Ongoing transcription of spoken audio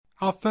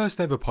Our first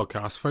ever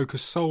podcast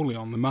focused solely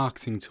on the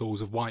marketing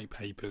tools of white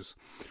papers.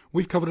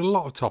 We've covered a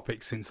lot of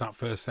topics since that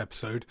first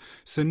episode,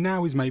 so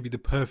now is maybe the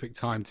perfect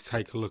time to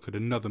take a look at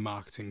another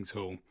marketing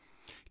tool.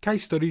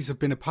 Case studies have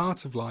been a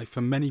part of life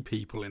for many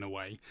people in a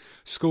way.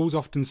 Schools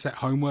often set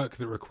homework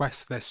that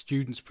requests their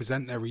students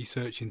present their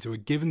research into a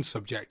given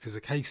subject as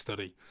a case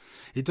study.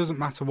 It doesn't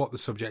matter what the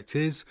subject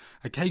is,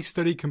 a case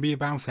study can be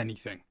about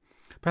anything.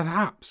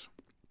 Perhaps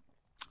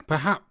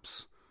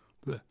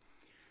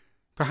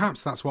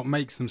that's what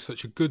makes them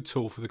such a good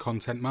tool for the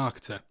content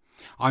marketer.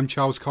 I'm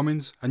Charles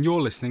Commins, and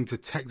you're listening to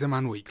Tech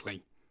Demand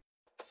Weekly.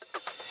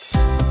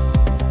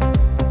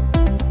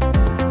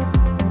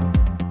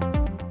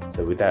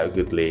 So without a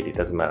good lead, it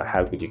doesn't matter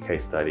how good your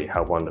case study,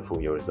 how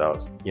wonderful your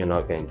results, you're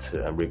not going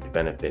to reap the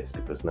benefits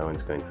because no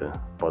one's going to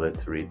bother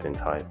to read the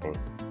entire thing.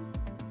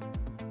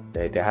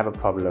 They have a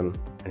problem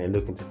and they're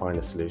looking to find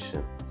a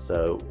solution.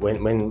 So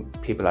when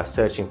people are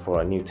searching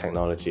for a new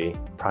technology,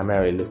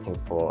 primarily looking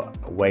for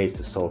ways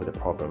to solve the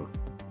problem.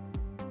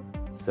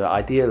 So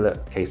ideal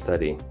case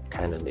study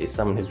candidate is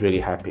someone who's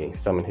really happy,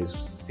 someone who's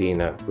seen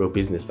a real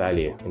business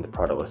value in the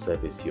product or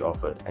service you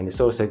offered. And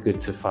it's also good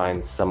to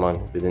find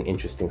someone with an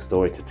interesting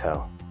story to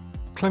tell.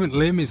 Clement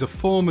is a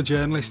former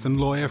journalist and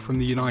lawyer from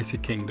the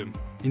United Kingdom.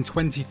 In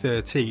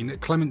 2013,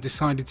 Clement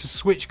decided to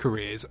switch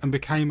careers and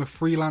became a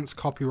freelance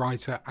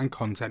copywriter and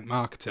content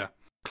marketer.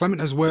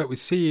 Clement has worked with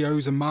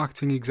CEOs and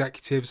marketing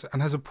executives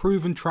and has a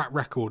proven track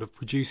record of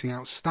producing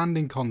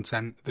outstanding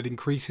content that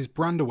increases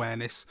brand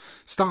awareness,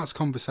 starts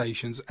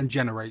conversations and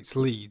generates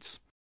leads.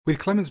 With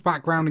Clement's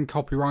background in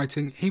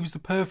copywriting, he was the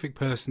perfect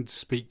person to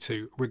speak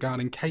to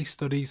regarding case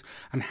studies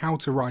and how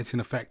to write an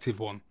effective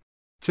one.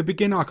 To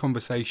begin our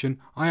conversation,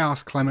 I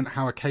asked Clement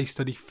how a case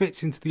study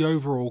fits into the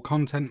overall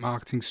content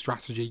marketing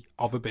strategy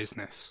of a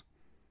business.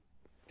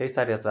 Case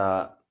studies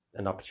are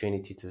an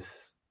opportunity to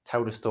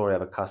tell the story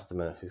of a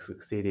customer who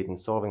succeeded in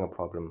solving a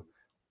problem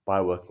by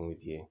working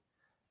with you.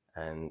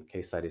 And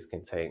case studies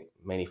can take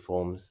many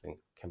forms. It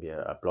can be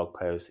a blog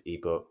post,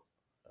 ebook,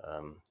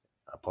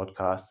 a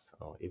podcast,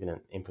 or even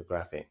an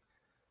infographic.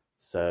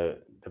 So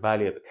the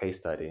value of a case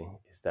study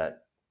is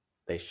that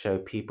they show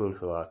people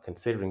who are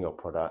considering your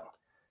product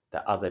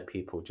that other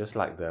people just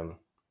like them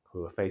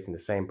who are facing the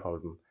same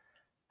problem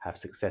have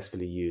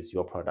successfully used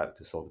your product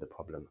to solve the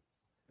problem.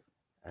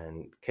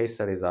 And case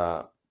studies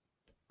are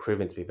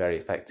proven to be very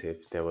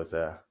effective. There was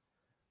a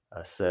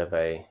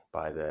survey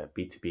by the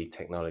B2B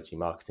technology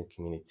marketing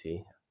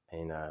community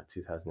in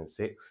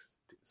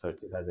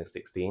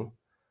 2016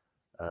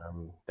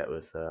 that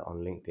was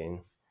on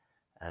LinkedIn,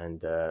 and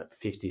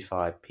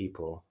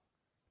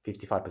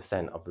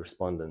 55% of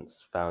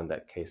respondents found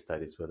that case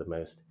studies were the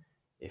most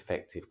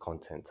effective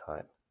content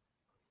type.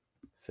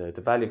 So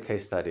the value of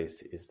case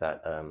studies is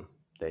that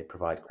they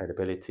provide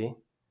credibility.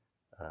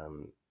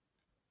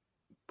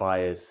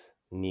 Buyers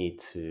need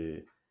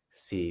to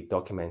see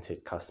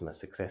documented customer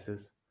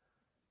successes.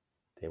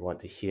 They want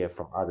to hear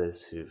from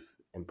others who've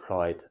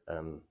employed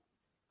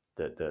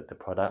the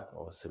product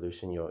or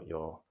solution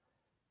you're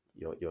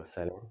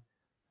selling,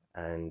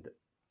 and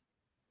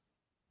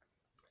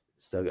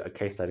so a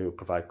case study will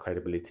provide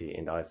credibility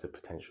in the eyes of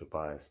potential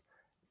buyers.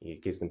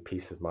 It gives them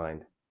peace of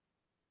mind.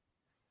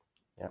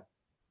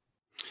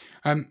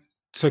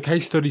 So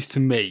case studies, to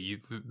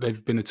me,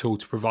 they've been a tool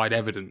to provide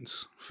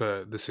evidence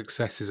for the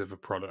successes of a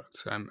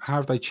product. How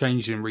have they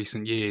changed in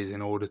recent years in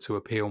order to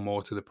appeal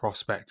more to the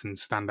prospect and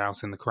stand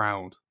out in the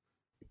crowd?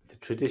 The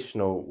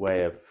traditional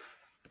way of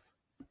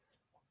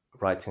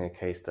writing a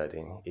case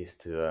study is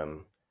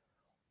to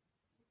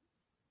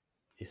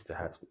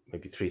have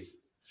maybe three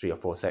or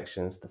four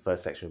sections. The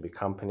first section will be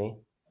company.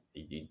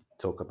 You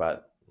talk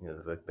about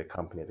the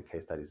company the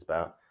case study is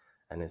about,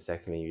 and then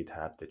secondly you'd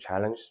have the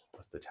challenge.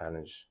 What's the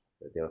challenge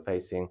that they were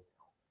facing?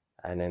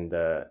 And then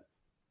the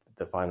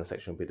final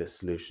section will be the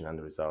solution and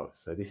the results.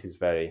 So this is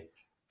very,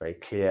 very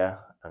clear,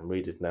 and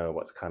readers know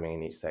what's coming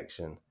in each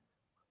section.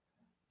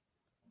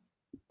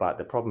 But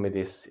the problem with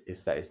this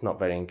is that it's not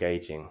very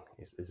engaging.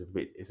 It's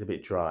a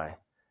bit dry,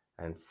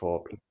 and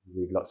for people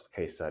who read lots of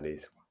case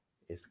studies,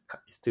 it's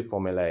too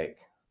formulaic.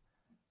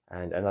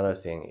 And another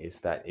thing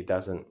is that it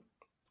doesn't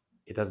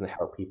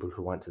help people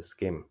who want to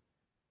skim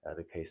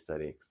the case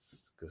study,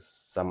 because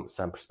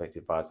some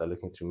prospective buyers are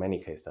looking through many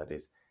case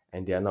studies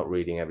and they are not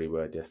reading every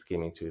word, they're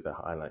skimming through the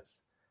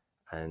highlights.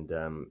 And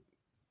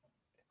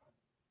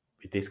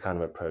with this kind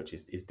of approach,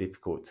 it's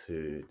difficult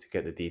to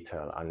get the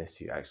detail unless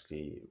you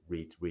actually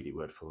read it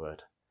word for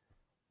word.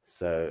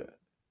 So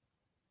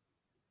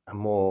a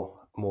more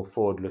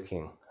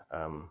forward-looking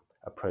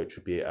approach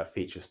would be a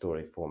feature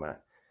story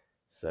format.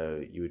 So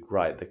you would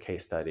write the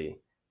case study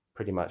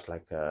pretty much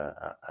like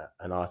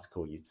an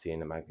article you'd see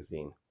in a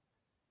magazine.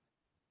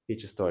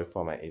 Feature story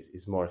format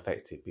is more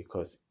effective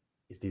because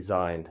it's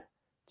designed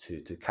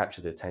to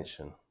capture the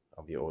attention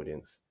of your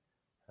audience.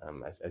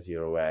 As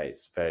you're aware,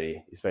 it's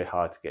very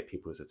hard to get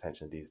people's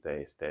attention these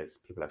days.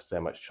 People have so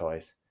much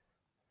choice.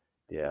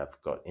 They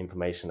have got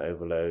information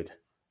overload,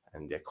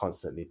 and they're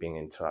constantly being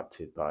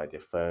interrupted by their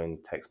phone,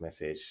 text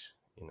message,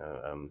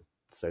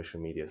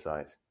 social media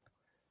sites.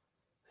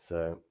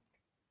 So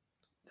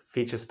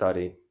feature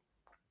study,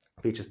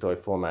 feature story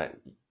format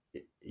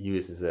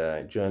uses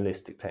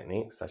journalistic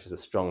techniques such as a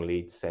strong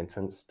lead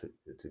sentence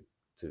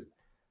to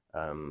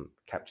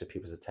capture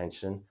people's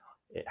attention.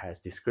 It has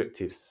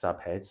descriptive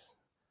subheads.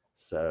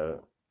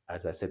 So,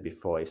 as I said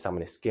before, if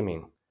someone is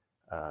skimming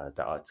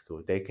the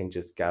article, they can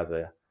just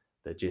gather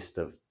the gist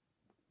of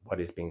what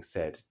is being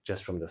said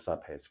just from the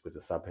subheads, because the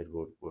subhead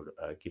would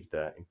give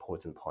the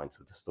important points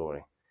of the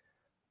story.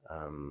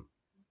 Um,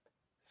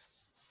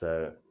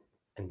 so,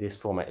 and this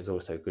format is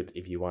also good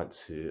if you want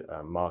to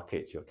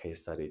market your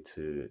case study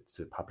to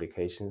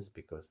publications,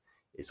 because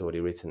it's already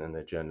written in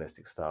the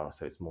journalistic style,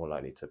 so it's more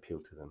likely to appeal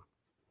to them.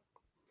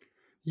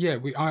 Yeah,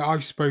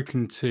 I've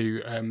spoken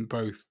to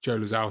both Joe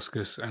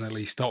Lazauskas and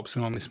Elise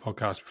Dobson on this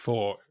podcast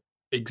before,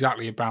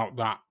 exactly about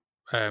that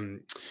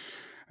um,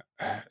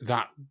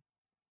 that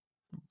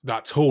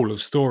that tool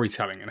of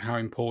storytelling and how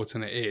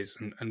important it is.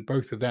 And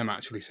both of them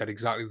actually said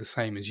exactly the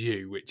same as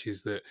you, which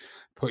is that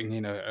putting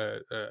in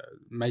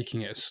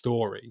making it a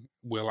story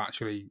will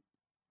actually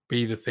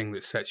be the thing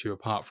that sets you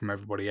apart from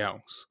everybody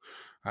else.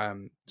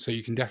 So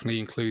you can definitely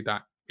include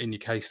that in your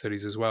case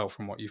studies as well,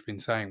 from what you've been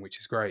saying, which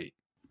is great.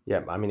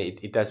 Yeah, I mean,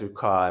 it does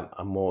require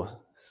a more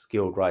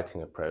skilled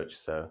writing approach.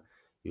 So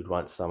you'd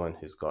want someone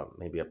who's got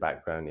maybe a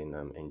background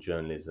in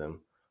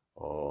journalism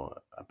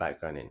or a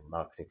background in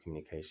marketing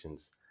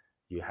communications.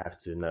 You have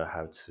to know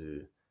how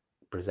to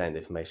present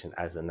information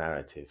as a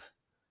narrative.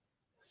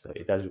 So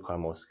it does require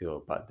more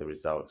skill, but the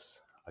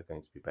results are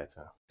going to be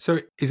better. So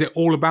is it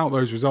all about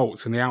those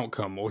results and the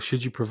outcome, or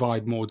should you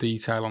provide more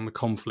detail on the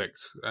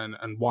conflict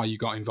and why you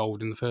got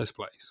involved in the first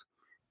place?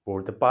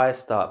 Or the buyers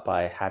start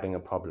by having a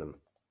problem.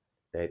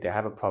 They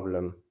have a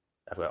problem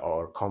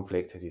or a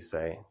conflict, as you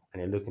say,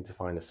 and they're looking to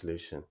find a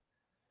solution.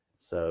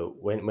 So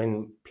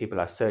when people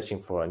are searching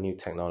for a new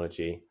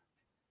technology,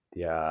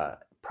 they are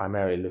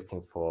primarily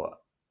looking for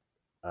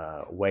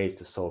ways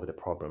to solve the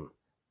problem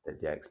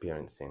that they're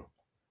experiencing.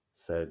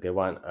 So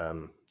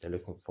they're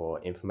looking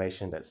for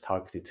information that's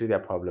targeted to their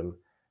problem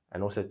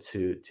and also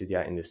to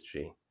their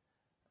industry,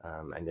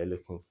 and they're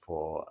looking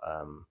for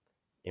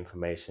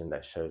information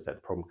that shows that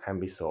the problem can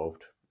be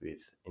solved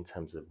with in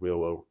terms of real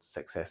world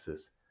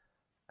successes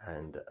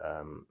and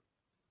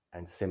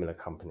similar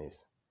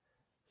companies.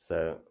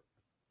 So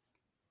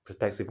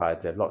prospective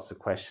buyers, they have lots of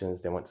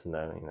questions. They want to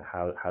know,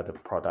 how the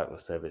product or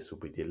service will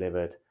be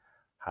delivered,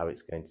 how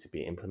it's going to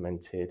be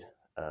implemented,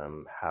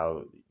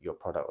 how your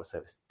product or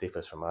service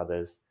differs from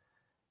others.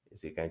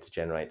 Is it going to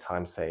generate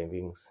time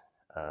savings?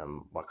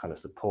 What kind of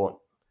support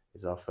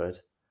is offered?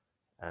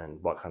 And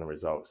what kind of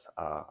results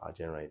are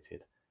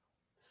generated?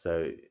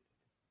 So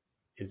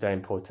it's very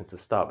important to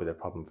start with the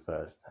problem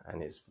first.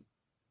 And it's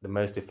the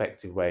most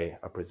effective way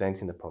of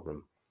presenting the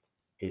problem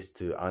is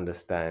to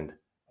understand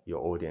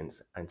your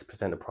audience and to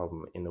present a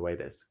problem in a way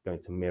that's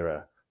going to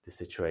mirror the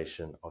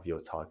situation of your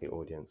target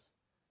audience.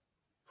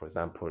 For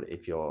example,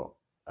 if you're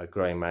a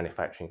growing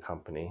manufacturing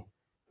company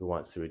who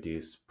wants to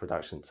reduce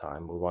production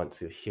time, we want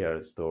to hear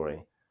a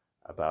story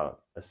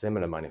about a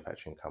similar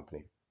manufacturing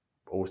company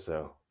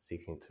also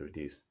seeking to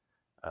reduce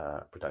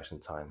production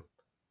time,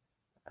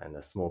 and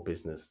a small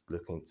business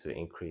looking to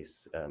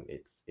increase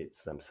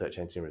its search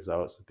engine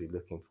results would be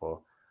looking for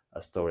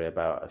a story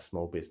about a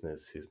small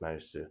business who's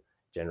managed to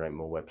generate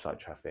more website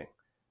traffic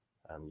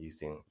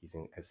using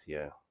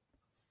SEO.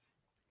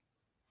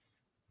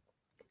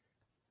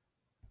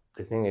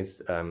 The thing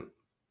is,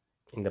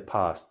 in the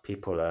past,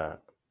 people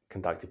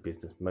conducted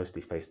business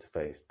mostly face to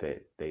face.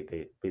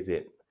 They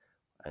visit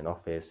an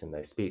office and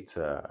they speak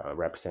to a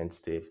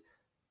representative.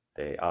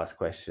 They ask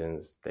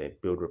questions. They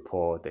build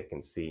rapport. They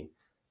can see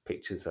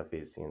pictures of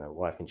his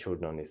wife and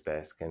children on his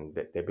desk, and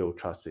they build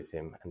trust with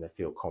him, and they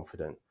feel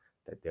confident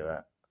that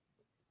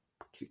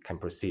they can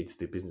proceed to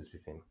do business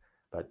with him.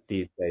 But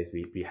these days,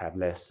 we have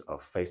less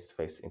of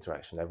face-to-face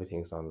interaction.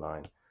 Everything's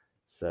online.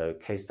 So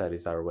case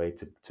studies are a way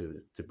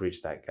to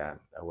bridge that gap,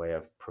 a way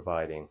of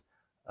providing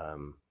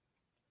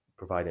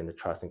the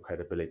trust and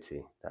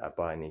credibility that a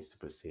buyer needs to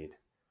proceed.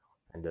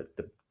 And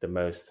the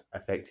most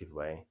effective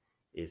way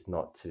is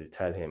not to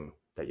tell him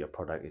that your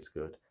product is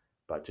good,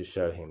 but to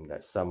show him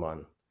that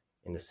someone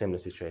in a similar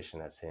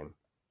situation as him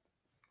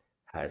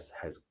has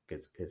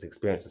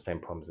experienced the same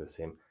problems as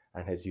him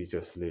and has used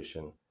your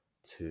solution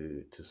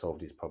to solve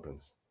these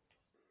problems.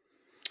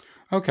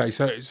 Okay,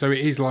 so it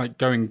is like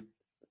going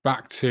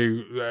back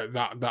to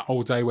that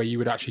old day where you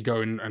would actually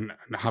go and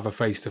have a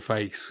face to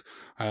face,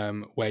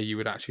 where you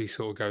would actually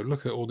sort of go,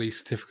 look at all these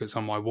certificates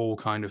on my wall,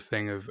 kind of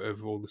thing, of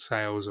all the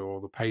sales or all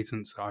the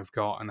patents that I've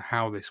got and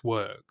how this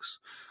works.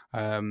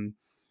 But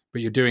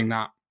you're doing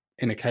that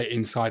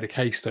inside a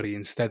case study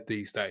instead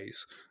these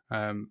days,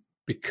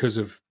 because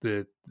of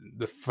the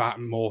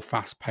more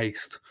fast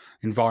paced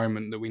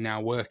environment that we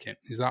now work in.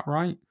 Is that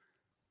right?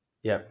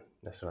 Yeah,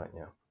 that's right.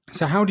 Yeah.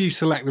 So how do you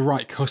select the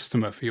right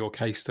customer for your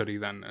case study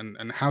then?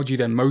 And how do you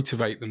then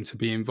motivate them to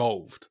be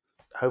involved?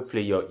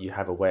 Hopefully you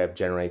have a way of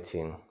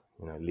generating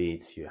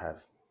leads.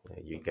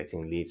 You're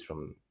getting leads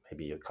from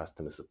maybe your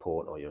customer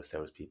support or your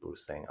salespeople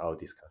saying, oh,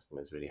 this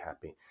customer is really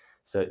happy.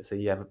 So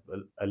you have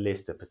a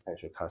list of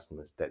potential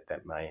customers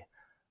that may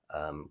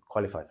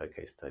qualify for a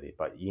case study,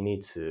 but you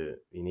need to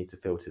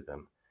filter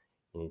them.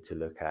 You need to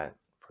look at,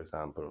 for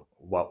example,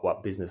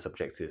 what business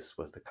objectives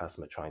was the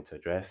customer trying to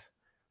address,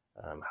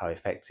 how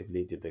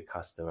effectively did the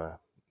customer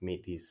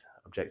meet these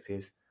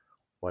objectives,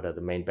 what are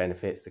the main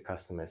benefits the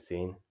customer has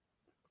seen,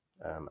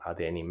 are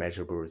there any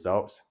measurable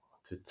results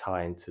to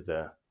tie into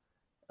the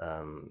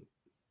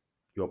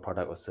your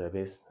product or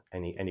service,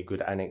 any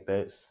good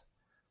anecdotes,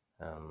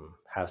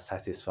 how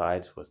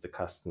satisfied was the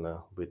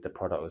customer with the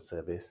product or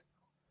service,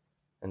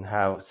 and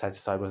how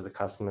satisfied was the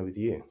customer with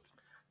you.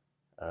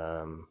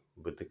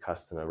 Would the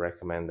customer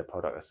recommend the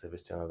product or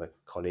service to another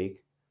colleague?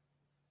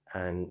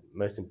 And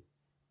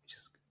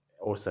just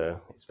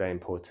also, it's very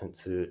important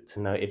to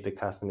know if the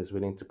customer is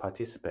willing to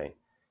participate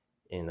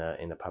in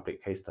a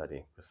public case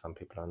study, because some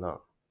people are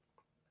not.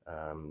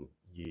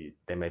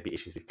 There may be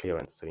issues with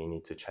clearance, so you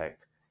need to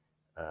check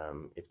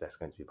if that's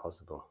going to be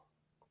possible.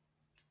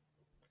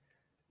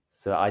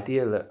 So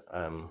ideal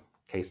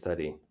case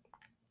study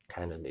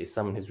candidate is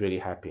someone who's really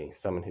happy,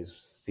 someone who's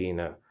seen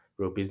a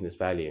real business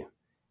value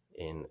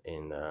in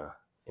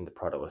the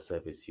product or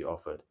service you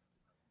offered.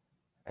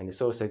 And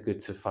it's also good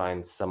to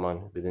find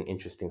someone with an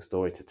interesting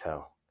story to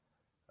tell.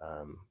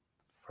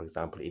 For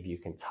example, if you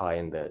can tie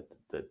in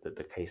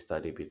the case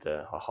study with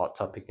a hot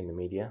topic in the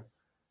media,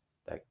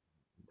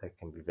 that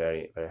can be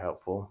very, very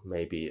helpful.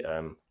 Maybe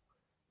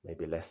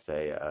let's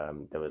say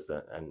there was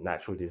a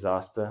natural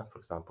disaster. For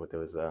example, there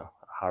was a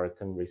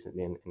hurricane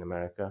recently in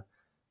America,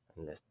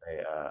 and let's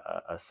say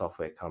a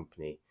software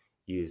company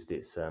used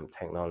its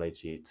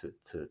technology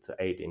to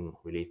aid in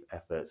relief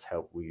efforts,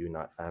 help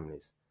reunite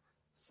families.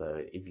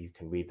 So if you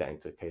can weave that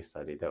into a case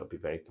study, that would be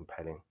very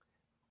compelling.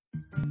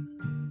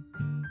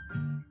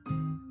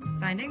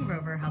 Finding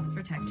Rover helps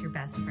protect your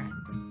best friend.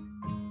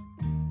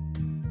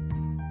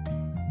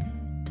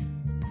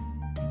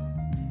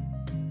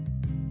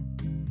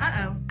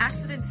 Uh-oh,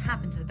 accidents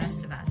happen to the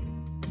best of us.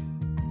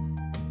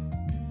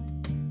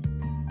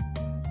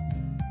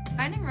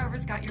 Finding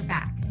Rover's got your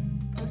back.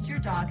 Post your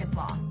dog as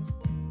lost.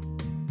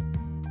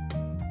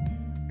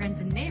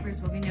 Friends and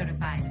neighbors will be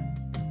notified.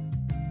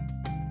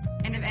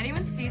 And if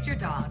anyone sees your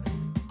dog,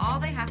 all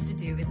they have to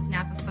do is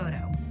snap a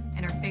photo,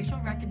 and our facial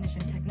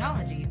recognition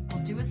technology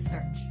will do a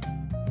search.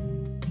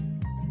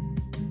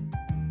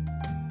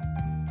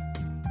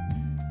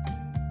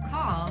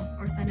 Call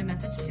or send a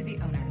message to the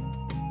owner,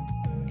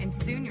 and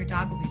soon your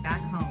dog will be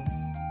back home.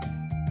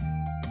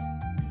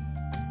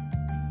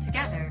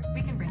 Together,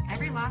 we can bring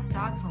every lost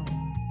dog home.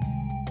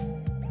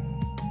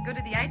 Go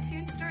to the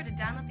iTunes store to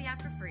download the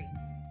app for free.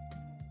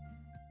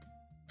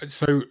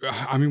 So,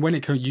 I mean, when it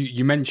comes,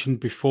 you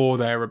mentioned before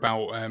there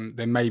about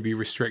there may be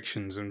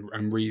restrictions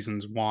and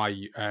reasons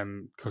why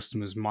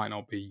customers might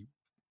not be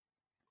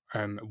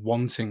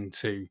wanting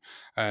to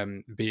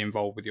be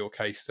involved with your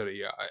case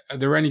study. Are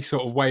there any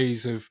sort of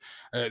ways of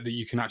that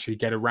you can actually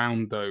get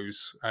around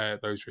those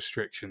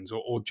restrictions,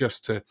 or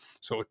just to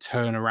sort of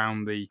turn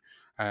around the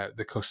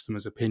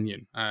customer's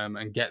opinion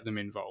and get them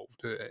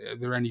involved? Are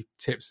there any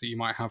tips that you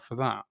might have for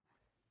that?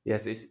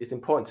 Yes, it's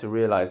important to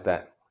realize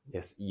that,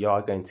 yes, you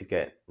are going to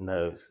get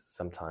no's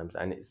sometimes,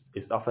 and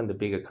it's often the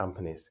bigger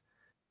companies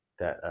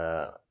that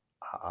are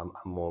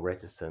more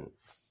reticent.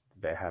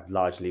 They have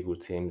large legal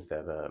teams, they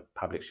have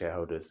public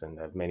shareholders, and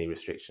they have many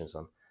restrictions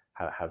on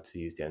how to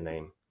use their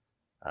name,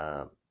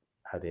 how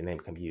their name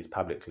can be used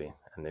publicly.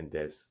 And then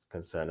there's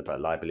concern about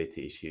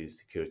liability issues,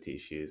 security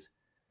issues.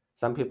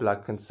 Some people are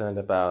concerned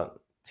about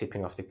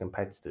tipping off the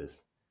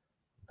competitors.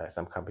 In fact,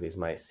 some companies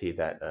might see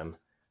that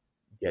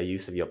their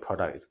use of your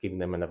product is giving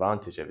them an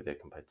advantage over their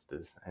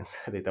competitors, and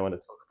so they don't want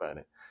to talk about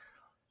it.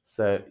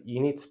 So you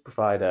need to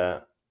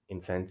provide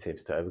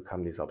incentives to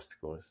overcome these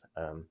obstacles.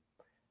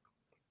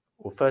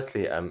 Well,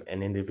 firstly, an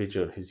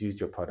individual who's used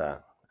your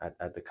product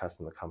at the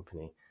customer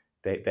company,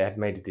 they have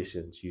made a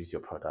decision to use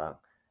your product,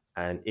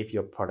 and if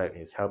your product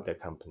has helped their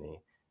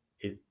company,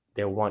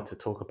 they'll want to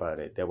talk about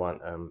it. They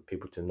want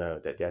people to know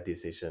that their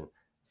decision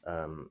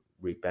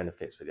reap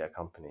benefits for their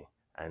company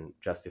and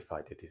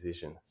justify their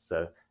decision.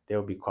 So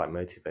they'll be quite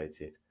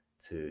motivated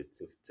to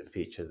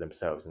feature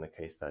themselves in a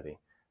case study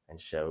and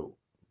show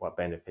what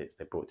benefits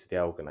they brought to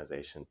their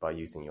organization by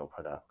using your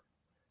product.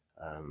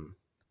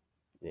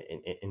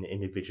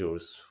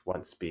 Individuals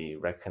want to be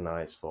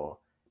recognized for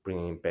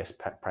bringing in best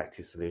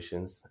practice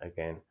solutions.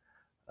 Again,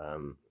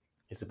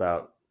 it's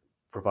about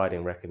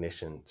providing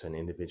recognition to an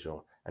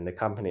individual, and the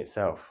company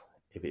itself,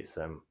 if it's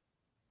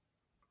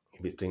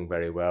doing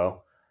very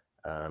well,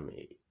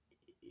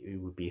 it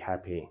would be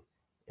happy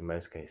in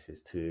most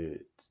cases to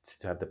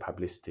have the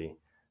publicity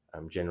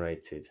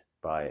generated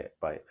by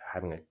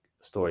having a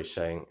story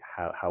showing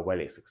how well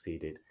it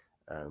succeeded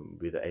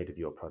with the aid of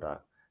your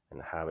product,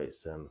 and how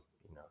it's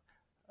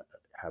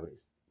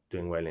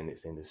doing well in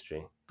its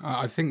industry.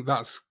 I think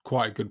that's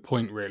quite a good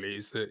point, really,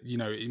 is that,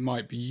 you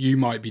might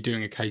be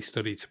doing a case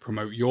study to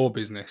promote your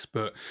business,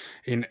 but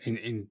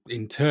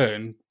in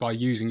turn, by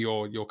using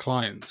your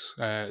clients'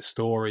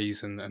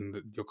 stories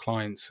and your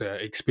clients'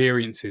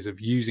 experiences of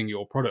using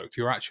your product,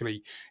 you're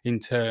actually in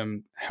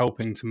turn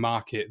helping to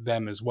market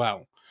them as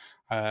well.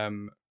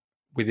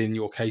 Within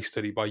your case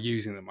study by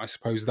using them. I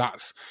suppose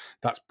that's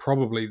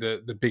probably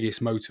the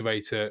biggest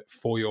motivator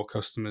for your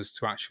customers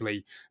to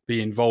actually be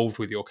involved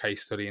with your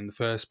case study in the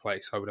first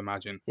place, I would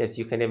imagine. Yes,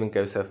 you can even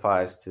go so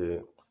far as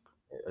to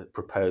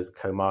propose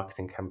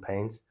co-marketing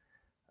campaigns.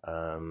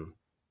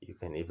 You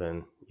can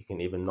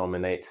even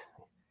nominate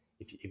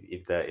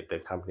if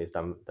the company has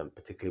done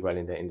particularly well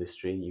in their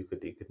industry. You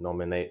could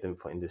nominate them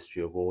for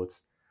industry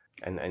awards,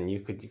 and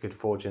you could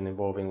forge an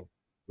involving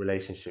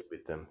relationship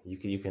with them. You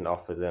can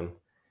offer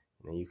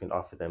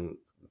them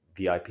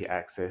VIP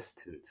access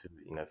to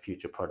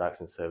future products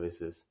and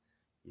services.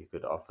 You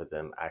could offer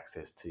them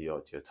access to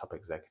your top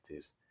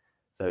executives.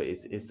 So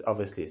it's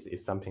obviously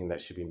it's something that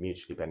should be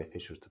mutually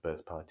beneficial to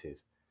both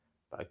parties.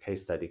 But a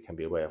case study can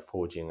be a way of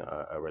forging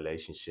a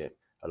relationship,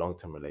 a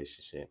long-term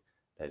relationship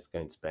that's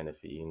going to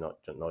benefit you not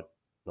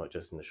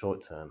just in the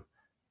short term,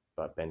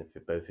 but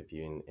benefit both of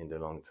you in the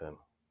long term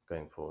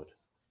going forward.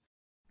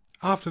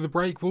 After the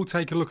break, we'll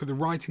take a look at the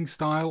writing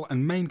style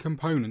and main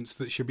components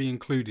that should be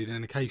included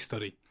in a case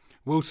study.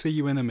 We'll see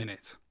you in a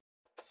minute.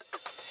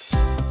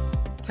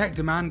 Tech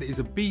Demand is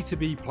a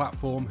B2B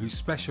platform who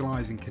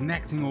specialise in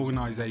connecting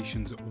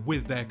organisations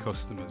with their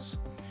customers.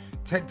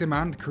 Tech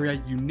Demand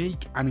create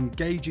unique and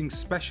engaging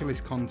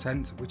specialist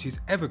content which is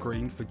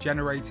evergreen for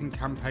generating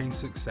campaign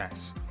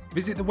success.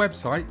 Visit the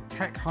website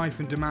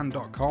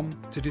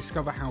tech-demand.com to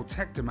discover how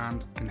Tech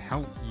Demand can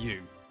help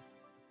you.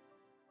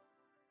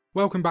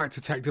 Welcome back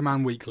to Tech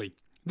Demand Weekly.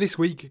 This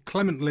week,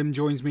 Clement Lim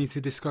joins me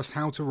to discuss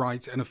how to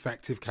write an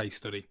effective case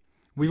study.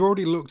 We've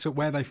already looked at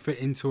where they fit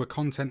into a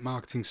content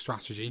marketing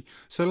strategy,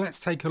 so let's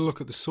take a look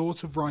at the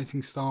sort of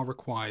writing style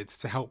required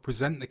to help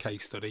present the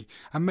case study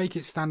and make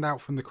it stand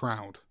out from the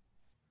crowd.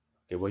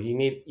 Okay, well, you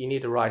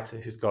need a writer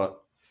who's got,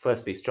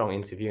 firstly, strong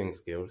interviewing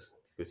skills,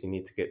 because you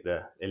need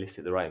to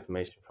elicit the right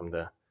information from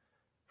the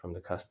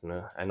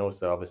customer, and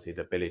also obviously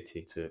the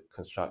ability to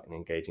construct an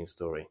engaging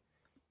story.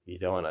 You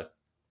don't want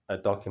a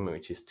document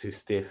which is too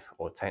stiff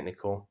or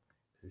technical,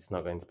 because it's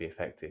not going to be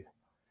effective.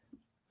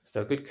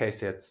 So a good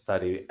case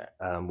study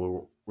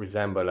will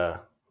resemble a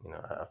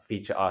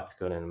feature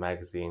article in a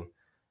magazine,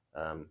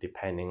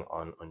 depending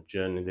on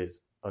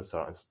journalism, on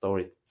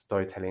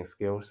storytelling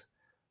skills.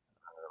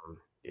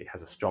 It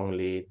has a strong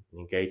lead, an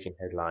engaging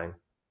headline,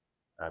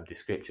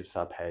 descriptive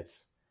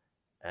subheads,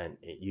 and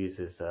it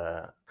uses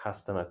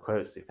customer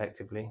quotes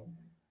effectively.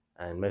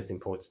 And most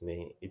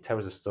importantly, it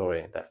tells a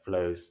story that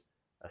flows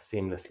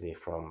seamlessly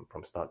from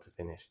start to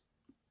finish.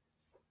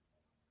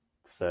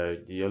 So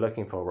you're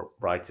looking for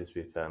writers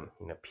with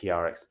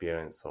PR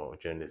experience or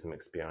journalism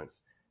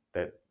experience.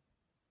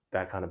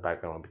 That kind of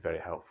background will be very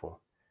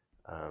helpful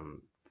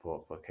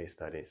for case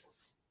studies.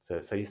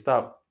 So you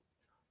start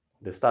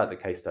the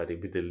case study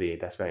with the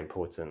lead. That's very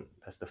important.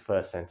 That's the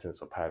first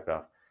sentence or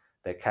paragraph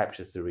that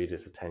captures the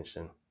reader's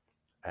attention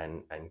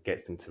and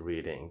gets them to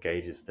read it,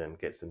 engages them,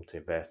 gets them to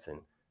invest in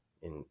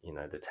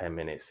the 10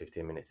 minutes,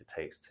 15 minutes it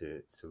takes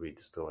to read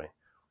the story.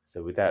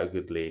 So without a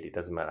good lead, it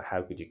doesn't matter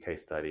how good your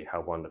case study,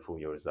 how wonderful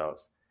your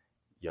results,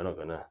 you're not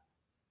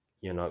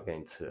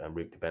going to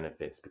reap the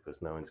benefits,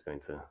 because no one's going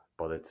to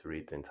bother to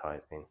read the entire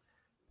thing.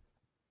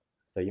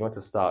 So you want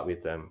to start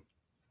with a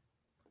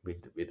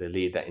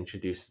lead that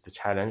introduces the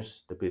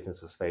challenge the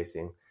business was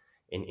facing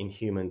in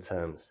human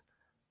terms.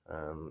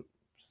 So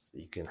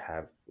you can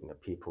have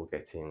people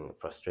getting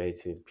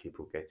frustrated,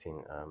 people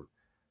getting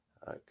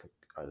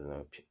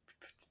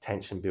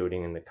tension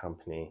building in the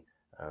company,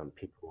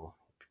 people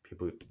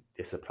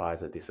their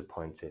suppliers are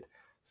disappointed.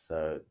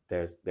 So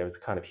there's a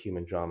kind of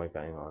human drama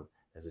going on.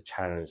 There's a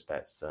challenge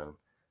that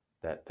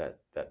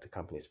the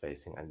company is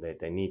facing, and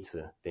they need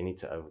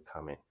to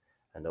overcome it.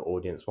 And the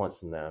audience wants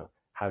to know,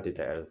 how did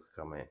they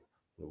overcome it?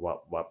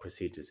 What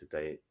procedures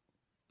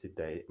did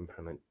they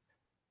implement?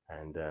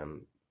 And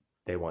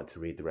they want to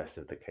read the rest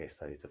of the case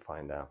study to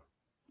find out.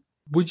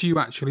 Would you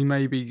actually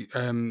maybe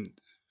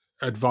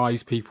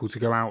advise people to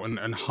go out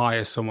and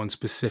hire someone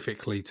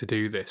specifically to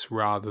do this,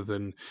 rather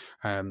than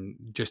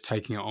just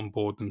taking it on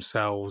board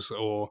themselves,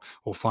 or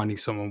finding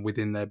someone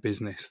within their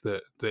business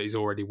that is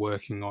already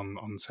working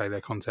on say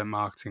their content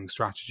marketing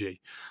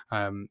strategy,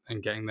 and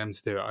getting them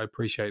to do it? I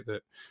appreciate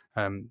that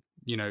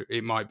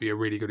it might be a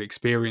really good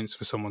experience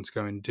for someone to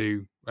go and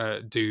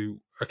do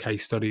a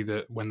case study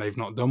that when they've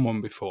not done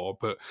one before,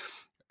 but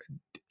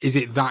is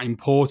it that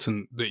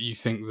important that you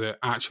think that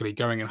actually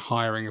going and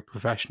hiring a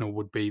professional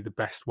would be the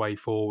best way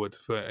forward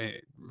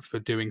for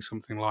doing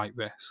something like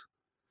this?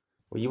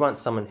 Well, you want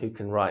someone who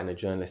can write in a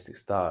journalistic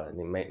style,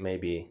 and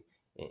maybe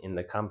in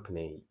the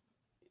company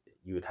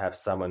you would have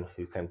someone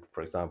who can,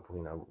 for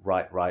example,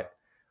 write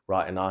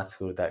an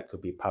article that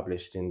could be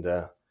published in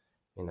the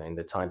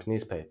Times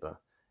newspaper.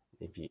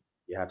 If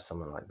you have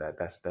someone like that,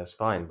 that's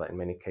fine. But in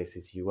many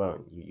cases, you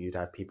won't. You'd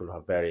have people who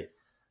are very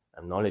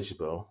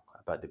knowledgeable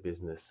about the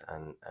business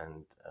and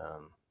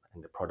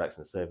the products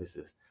and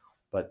services,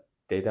 but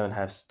they don't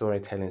have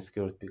storytelling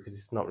skills because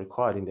it's not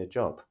required in their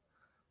job.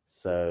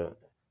 So,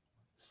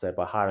 so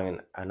by hiring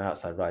an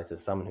outside writer,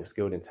 someone who's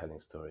skilled in telling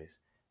stories,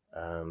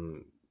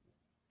 um,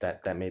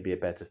 that may be a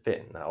better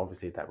fit. Now,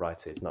 obviously, that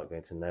writer is not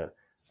going to know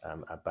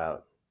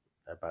about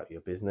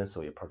your business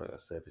or your product or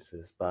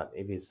services, but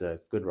if he's a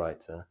good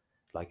writer,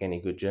 like any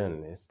good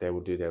journalist, they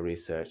will do their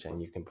research,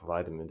 and you can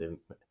provide them with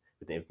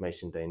the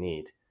information they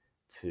need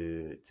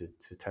to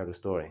tell the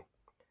story.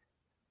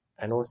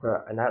 And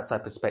also, an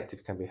outside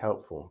perspective can be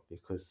helpful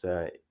because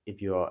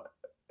if you're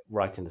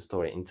writing the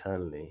story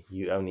internally,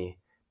 you only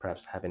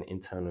perhaps have an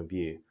internal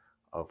view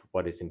of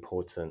what is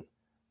important,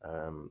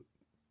 um,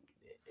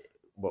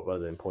 what were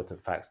the important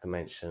facts to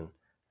mention,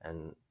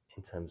 and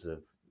in terms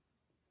of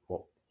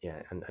what,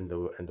 yeah, and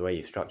the way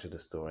you structure the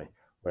story.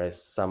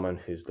 Whereas someone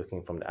who's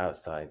looking from the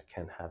outside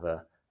can have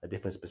a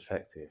different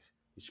perspective,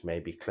 which may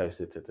be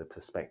closer to the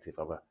perspective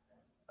of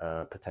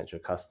a potential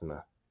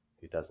customer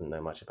who doesn't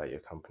know much about your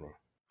company.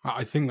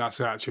 I think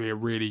that's actually a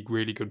really,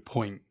 really good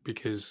point,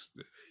 because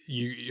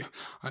you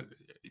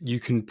you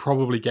can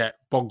probably get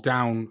bogged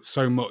down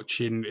so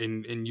much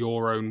in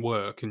your own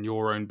work and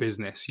your own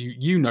business.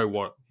 You know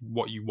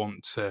what you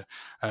want to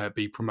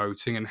be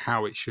promoting and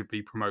how it should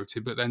be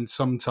promoted, but then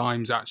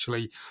sometimes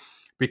actually,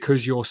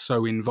 because you're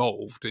so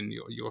involved and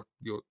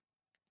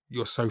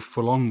you're so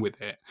full on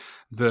with it,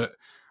 that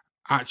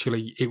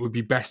actually it would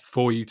be best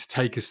for you to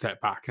take a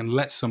step back and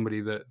let somebody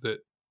that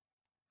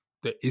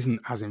isn't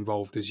as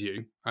involved as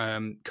you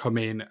come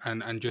in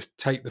and just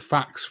take the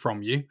facts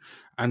from you,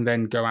 and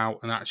then go out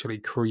and actually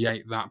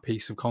create that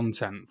piece of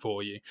content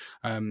for you.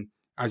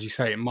 As you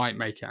say, it might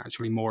make it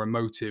actually more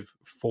emotive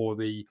for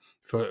the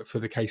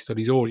case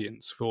studies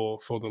audience, for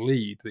the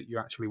lead that you're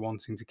actually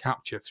wanting to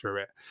capture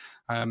through it.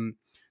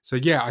 So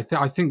yeah,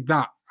 I think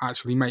that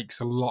actually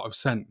makes a lot of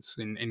sense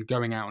in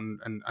going out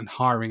and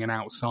hiring an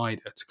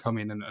outsider to come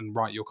in and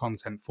write your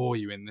content for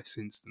you in this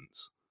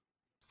instance.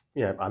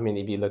 Yeah, I mean,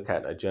 if you look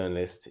at a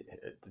journalist,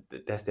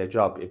 that's their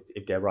job.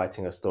 If they're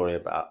writing a story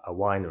about a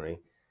winery,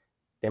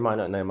 they might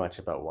not know much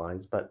about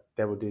wines, but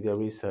they will do their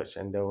research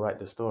and they'll write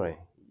the story.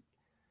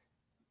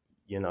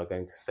 You're not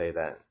going to say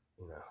that,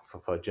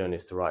 for a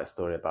journalist to write a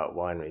story about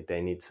winery,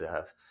 they need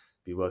to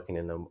be working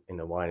in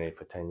the winery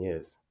for 10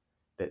 years.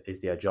 That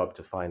is their job,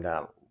 to find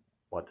out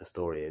what the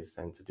story is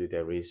and to do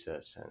their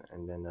research,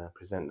 and then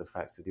present the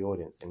facts to the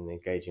audience in an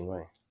engaging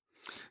way.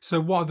 So,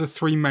 what are the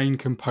three main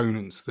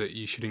components that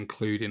you should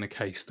include in a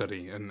case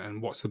study,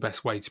 and what's the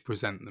best way to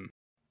present them?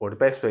 Well, the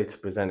best way to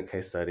present a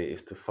case study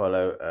is to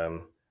follow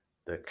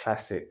the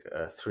classic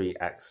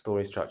three-act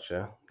story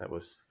structure that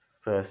was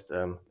first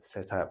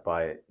set out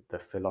by the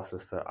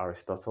philosopher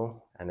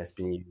Aristotle, and has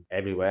been used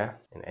everywhere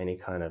in any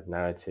kind of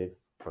narrative.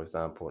 For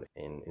example,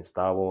 in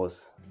Star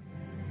Wars.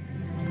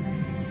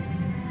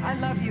 I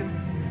love you.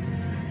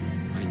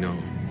 I know.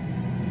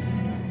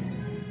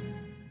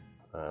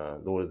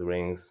 Lord of the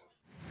Rings.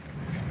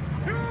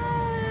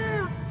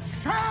 You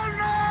shall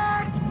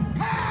not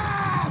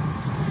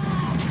pass!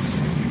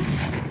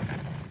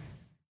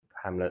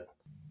 Hamlet.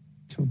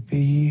 To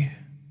be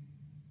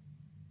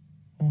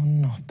or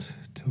not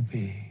to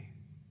be?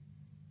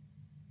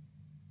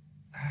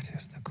 That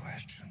is the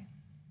question.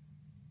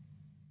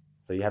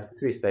 So you have the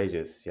three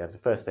stages. You have the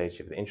first stage,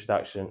 you have the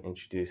introduction,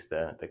 introduce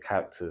the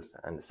characters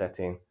and the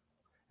setting.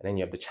 And then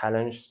you have the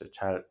challenge.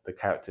 The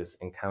characters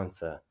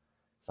encounter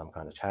some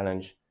kind of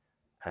challenge.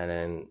 And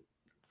then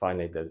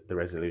finally the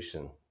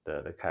resolution.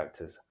 The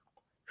characters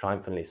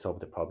triumphantly solve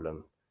the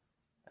problem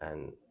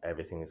and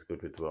everything is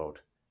good with the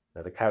world.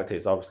 Now the character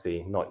is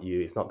obviously not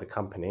you, it's not the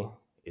company,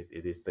 it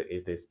is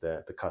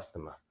the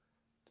customer.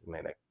 To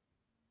make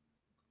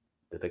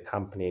that the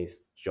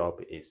company's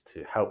job is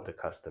to help the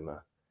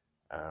customer,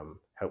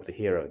 help the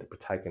hero, the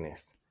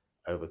protagonist,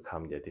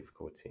 overcome their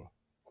difficulty.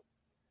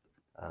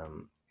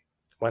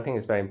 One thing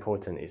that's very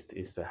important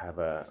is to have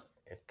a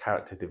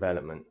character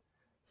development.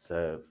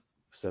 So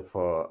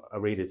for a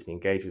reader to be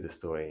engaged with the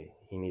story,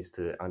 he needs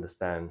to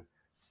understand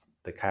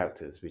the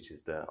characters, which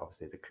is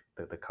obviously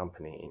the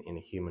company in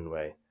a human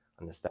way,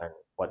 understand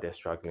what they're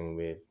struggling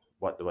with,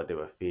 what they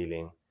were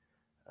feeling,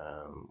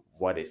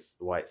 why it's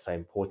so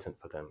important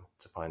for them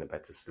to find a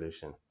better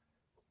solution.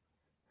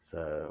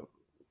 So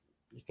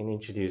you can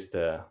introduce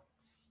the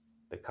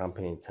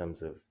company in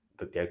terms of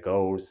their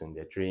goals and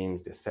their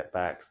dreams, their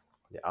setbacks,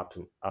 their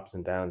ups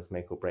and downs,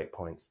 make or break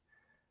points,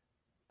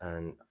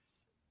 and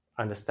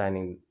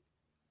understanding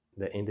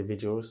the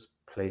individuals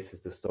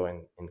places the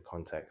story in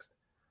context.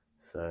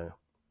 So,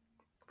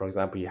 for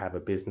example, you have a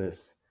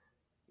business.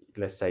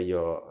 Let's say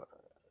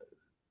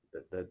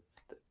the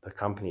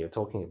company you're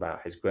talking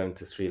about has grown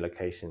to 3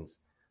 locations.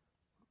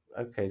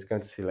 Okay, it's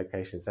going to 3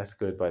 locations. That's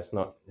good, but it's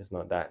not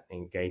that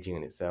engaging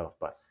in itself.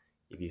 But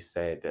if you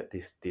say that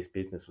this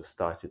business was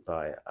started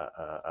by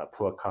a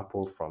poor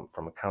couple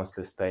from a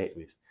council estate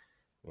with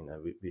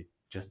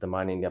just the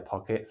money in their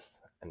pockets,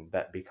 and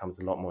that becomes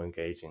a lot more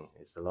engaging.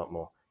 It's a lot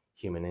more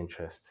human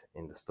interest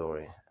in the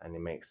story, and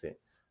it makes it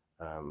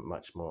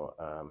much more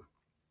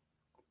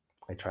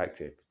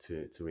attractive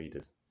to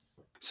readers.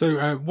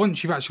 So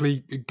once you've actually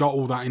got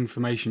all that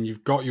information,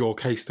 you've got your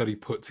case study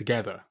put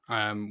together,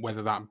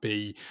 whether that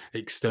be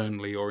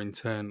externally or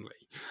internally.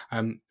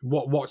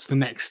 What's the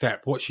next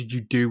step? What should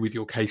you do with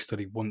your case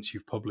study once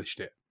you've published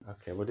it?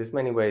 Okay, well, there's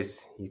many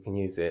ways you can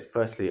use it.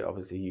 Firstly,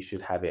 obviously, you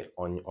should have it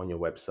on your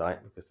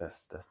website, because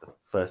that's the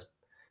first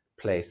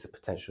place a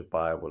potential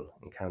buyer will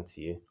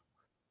encounter you.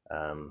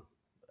 Um,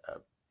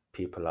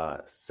 People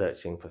are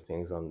searching for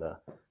things on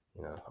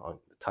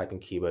typing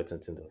keywords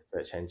into the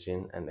search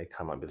engine, and they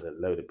come up with a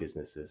load of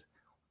businesses.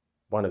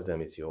 One of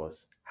them is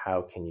yours.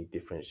 How can you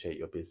differentiate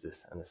your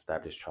business and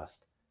establish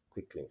trust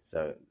quickly?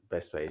 So the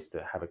best way is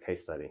to have a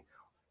case study.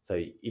 So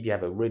if you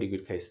have a really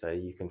good case study,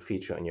 you can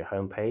feature it on your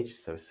homepage.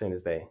 So as soon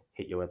as they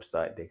hit your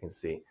website, they can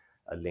see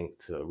a link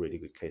to a really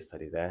good case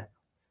study there.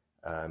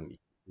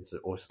 You should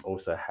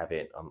also have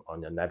it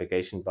on your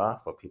navigation bar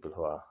for people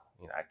who are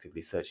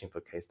actively searching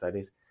for case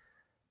studies.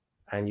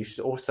 And you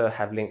should also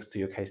have links to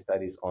your case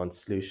studies on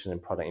solution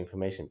and product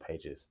information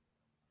pages.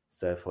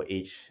 So for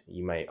each,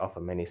 you may offer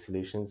many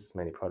solutions,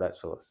 many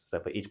products. So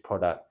for each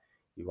product,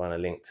 you want a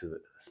link to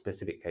a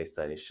specific case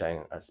study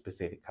showing a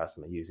specific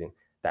customer using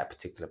that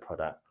particular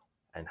product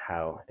and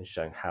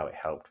showing how it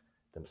helped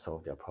them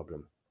solve their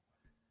problem.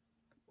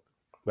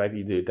 Whatever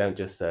you do, don't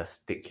just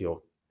stick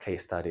your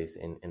case studies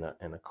in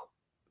a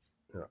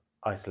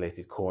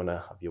isolated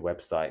corner of your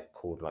website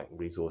called like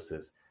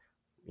resources,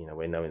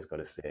 where no one's got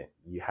to see it.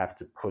 You have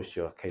to push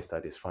your case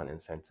studies front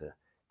and center,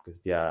 because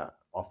they are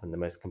often the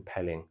most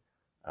compelling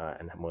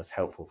and most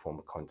helpful form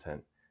of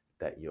content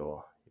that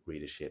your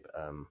readership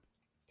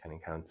can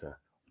encounter.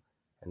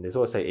 And there's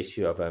also an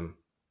issue of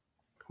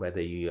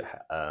whether you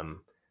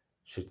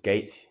should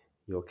gate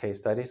your case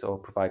studies or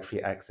provide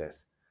free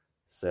access.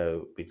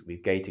 So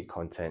with gated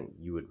content,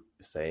 you would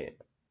say,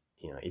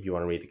 if you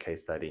want to read the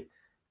case study,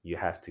 you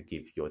have to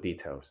give your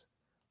details.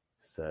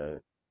 So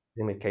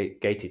in the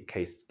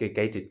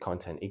gated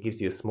content, it gives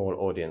you a small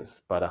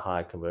audience but a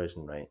high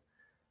conversion rate.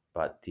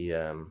 But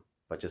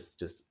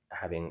just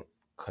having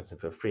content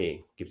for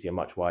free gives you a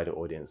much wider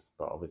audience,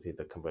 but obviously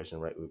the conversion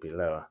rate would be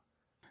lower.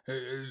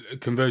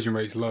 Conversion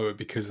rate's lower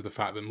because of the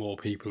fact that more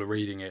people are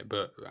reading it,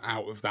 but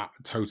out of that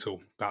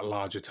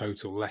larger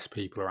total, less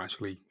people are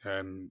actually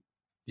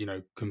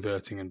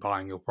converting and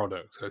buying your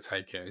product. I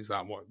take it. Is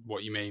that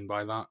what you mean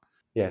by that?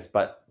 Yes,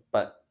 but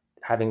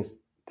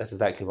that's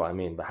exactly what I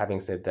mean. But having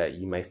said that,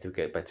 you may still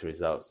get better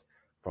results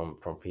from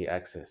free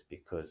access,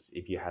 because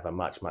if you have a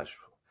much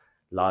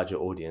larger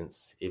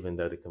audience, even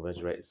though the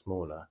conversion rate is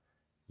smaller,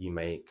 you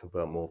may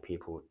convert more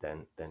people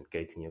than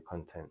gating your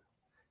content.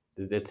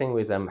 The thing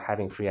with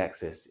having free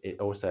access, it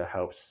also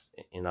helps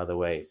in other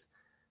ways.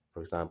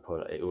 For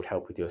example, it would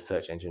help with your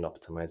search engine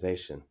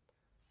optimization.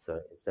 So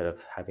instead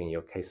of having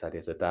your case study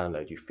as a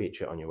download, you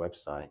feature it on your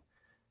website.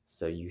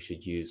 So you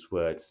should use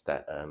words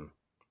that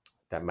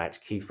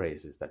match key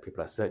phrases that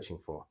people are searching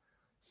for.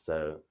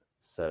 So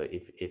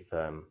if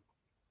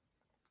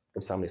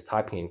someone is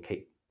typing in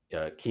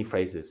key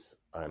phrases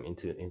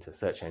into a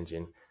search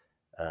engine,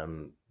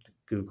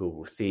 Google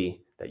will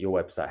see that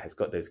your website has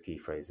got those key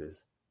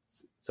phrases.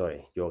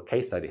 Sorry, your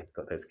case study has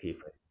got those key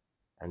phrases,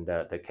 and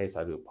the case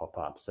study will pop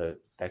up. So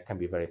that can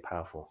be very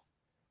powerful.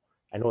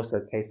 And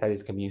also, case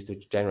studies can be used to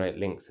generate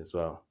links as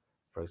well.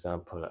 For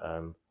example,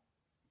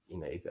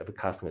 if a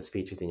customer is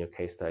featured in your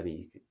case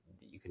study,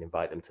 you can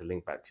invite them to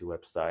link back to your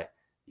website.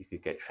 You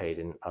could get trade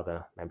in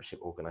other membership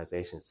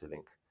organizations to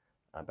link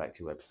back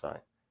to your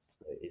website.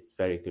 So it's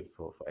very good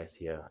for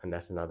SEO, and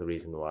that's another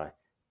reason why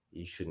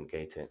you shouldn't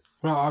gate it.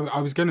 Well,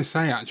 I was going to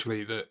say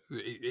actually that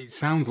it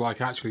sounds like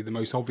actually the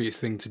most obvious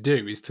thing to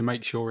do is to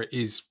make sure it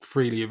is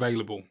freely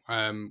available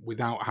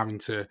without having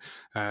to,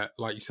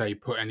 like you say,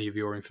 put any of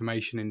your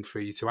information in for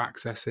you to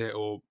access it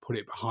or put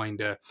it behind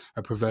a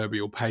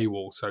proverbial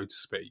paywall, so to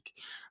speak.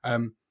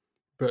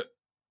 But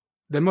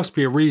there must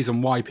be a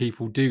reason why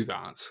people do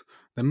that.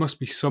 There must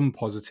be some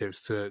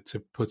positives to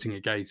putting a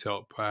gate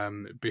up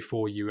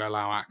before you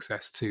allow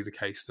access to the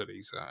case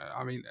studies.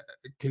 Are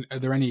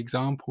there any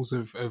examples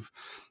of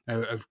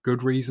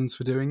good reasons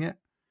for doing it?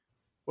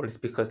 Well, it's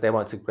because they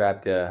want to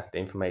grab the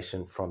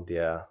information from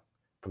the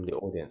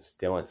audience.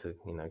 They want to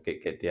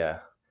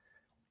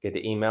get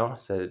the email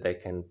so that they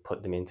can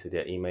put them into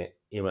their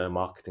email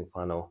marketing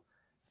funnel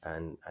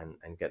and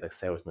get the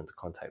salesman to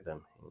contact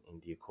them in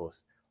due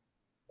course.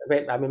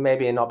 I mean,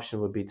 maybe an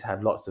option would be to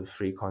have lots of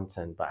free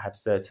content, but have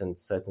certain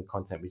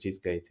content which is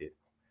gated,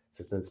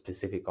 certain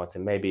specific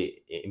content.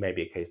 Maybe it may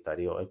be a case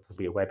study, or it could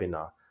be a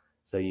webinar.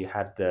 So you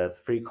have the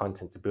free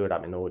content to build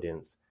up an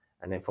audience,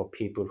 and then for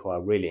people who are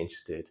really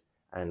interested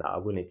and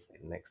are willing to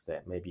take the next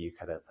step, maybe you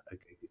could have a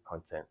gated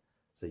content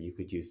So you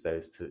could use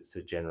those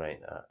to generate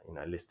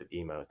a list of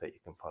emails that you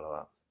can follow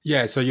up.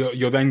 Yeah, so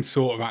you're then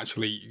sort of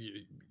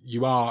actually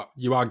you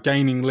are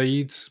gaining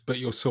leads, but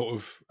you're sort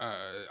of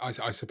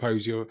I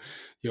suppose you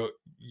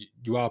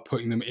are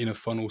putting them in a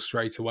funnel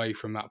straight away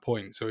from that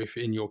point. So if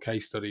in your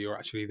case study you're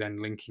actually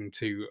then linking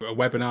to a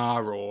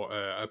webinar or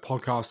a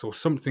podcast or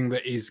something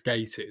that is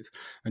gated,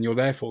 and you're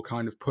therefore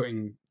kind of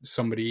putting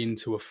somebody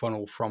into a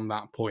funnel from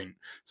that point.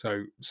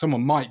 So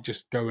someone might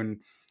just go and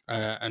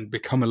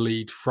become a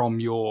lead from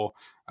your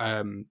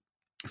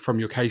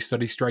case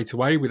study straight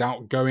away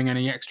without going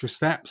any extra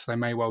steps. They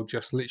may well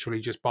just literally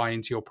just buy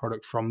into your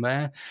product from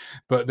there,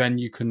 but then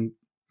you can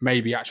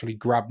maybe actually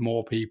grab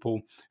more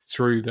people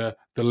through the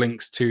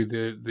links to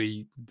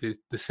the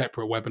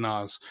separate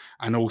webinars,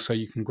 and also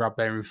you can grab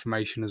their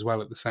information as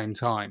well at the same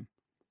time.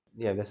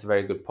 Yeah, that's a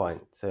very good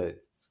point. So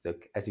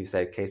as you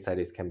say, case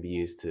studies can be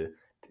used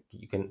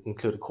you can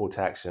include a call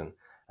to action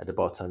at the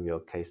bottom of your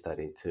case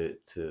study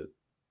to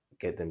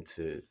get them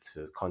to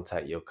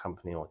contact your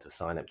company or to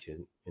sign up to your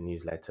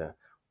newsletter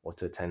or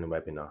to attend a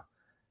webinar,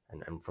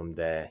 and from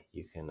there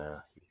you can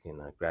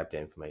grab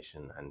their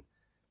information and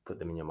put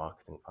them in your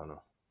marketing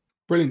funnel.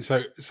 Brilliant.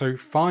 So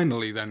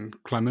finally then,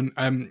 Clement,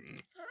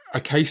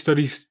 are case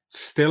studies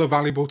still a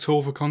valuable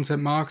tool for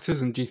content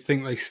marketers, and do you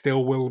think they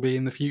still will be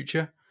in the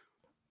future?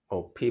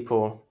 Well,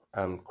 people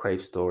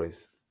crave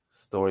stories.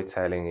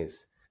 Storytelling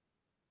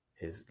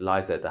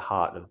lies at the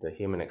heart of the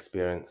human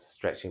experience,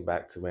 stretching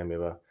back to when we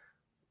were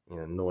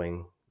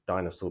gnawing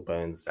dinosaur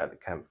bones at the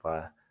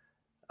campfire.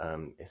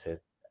 It's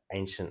as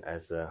ancient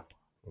as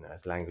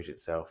as language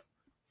itself.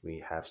 We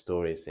have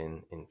stories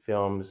in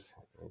films,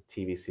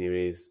 TV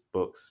series,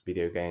 books,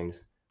 video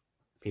games.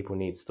 People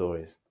need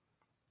stories,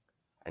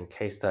 and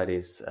case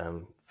studies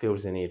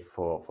fills the need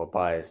for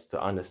buyers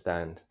to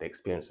understand the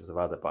experiences of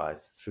other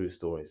buyers through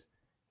stories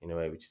in a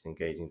way which is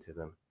engaging to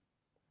them.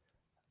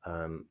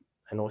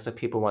 And also,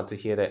 people want to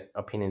hear the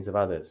opinions of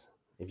others.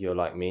 If you're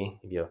like me,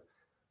 if you're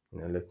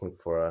looking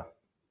for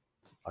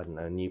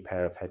a new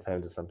pair of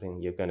headphones or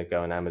something, you're going to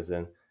go on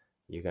Amazon,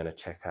 you're going to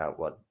check out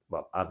what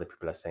other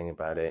people are saying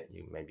about it.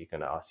 Maybe you're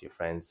going to ask your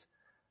friends.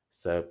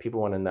 So people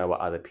want to know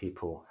what other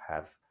people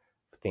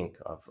think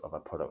of a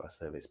product or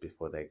service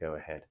before they go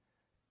ahead.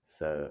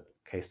 So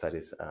case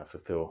studies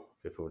fulfill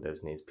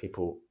those needs.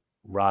 People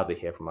rather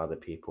hear from other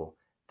people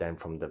than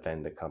from the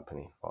vendor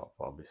company for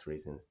obvious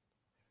reasons.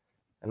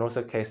 And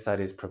also case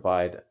studies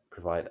provide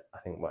I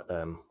think what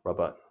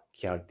Robert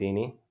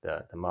Cialdini,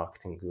 the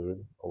marketing guru,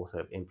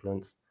 author of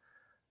Influence,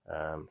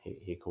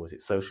 he calls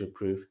it social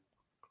proof.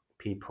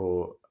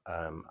 People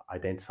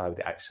identify with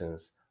the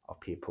actions of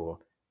people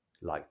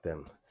like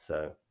them.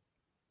 So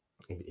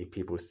if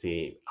people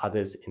see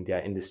others in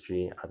their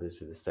industry, others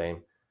with the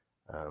same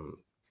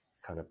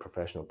kind of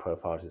professional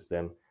profiles as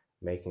them,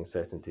 making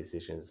certain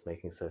decisions,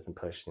 making certain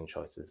purchasing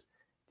choices,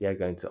 they are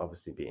going to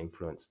obviously be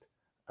influenced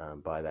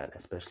by that,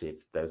 especially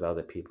if those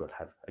other people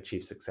have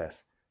achieved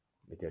success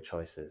with their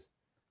choices.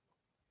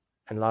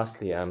 And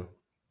lastly,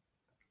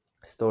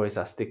 stories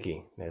are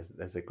sticky.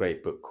 There's a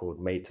great book called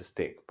Made to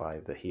Stick by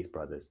the Heath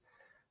brothers.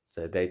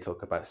 So they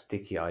talk about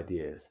sticky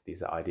ideas.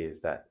 These are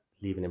ideas that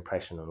leave an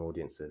impression on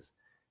audiences,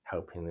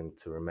 helping them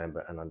to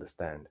remember and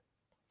understand.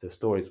 So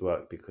stories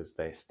work because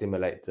they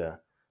stimulate the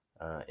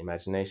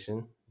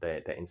imagination.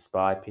 They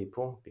inspire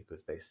people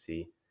because they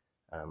see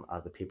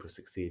other people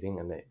succeeding,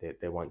 and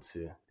they want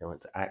to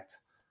act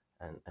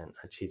and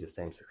achieve the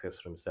same success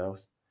for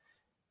themselves.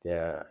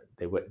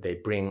 They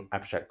bring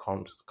abstract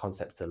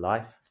concepts to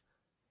life,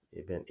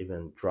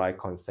 even dry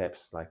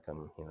concepts like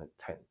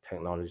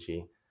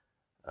technology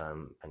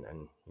and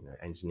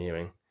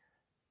engineering,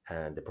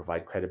 and they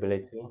provide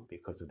credibility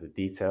because of the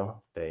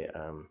detail they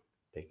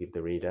give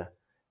the reader,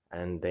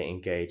 and they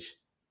engage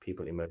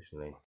people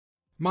emotionally.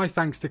 My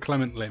thanks to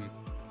Clement Lim.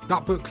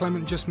 That book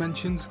Clement just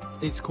mentioned,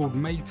 it's called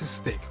Made to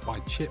Stick by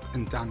Chip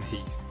and Dan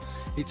Heath.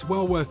 It's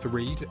well worth a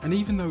read, and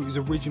even though it was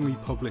originally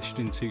published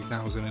in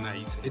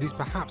 2008, it is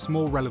perhaps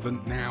more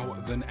relevant now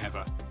than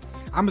ever.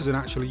 Amazon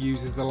actually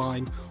uses the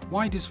line,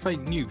 "Why does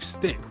fake news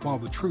stick while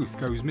the truth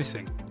goes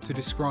missing?" to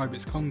describe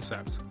its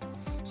concept.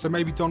 So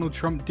maybe Donald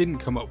Trump didn't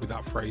come up with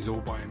that phrase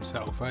all by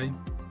himself, eh?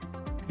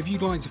 If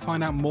you'd like to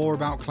find out more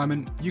about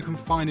Clement, you can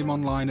find him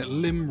online at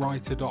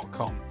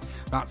limwriter.com.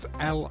 That's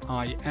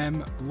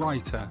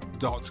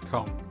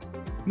limwriter.com.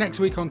 Next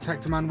week on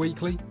Tech to Man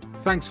Weekly,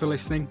 thanks for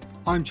listening.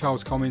 I'm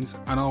Charles Commins,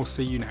 and I'll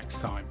see you next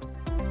time.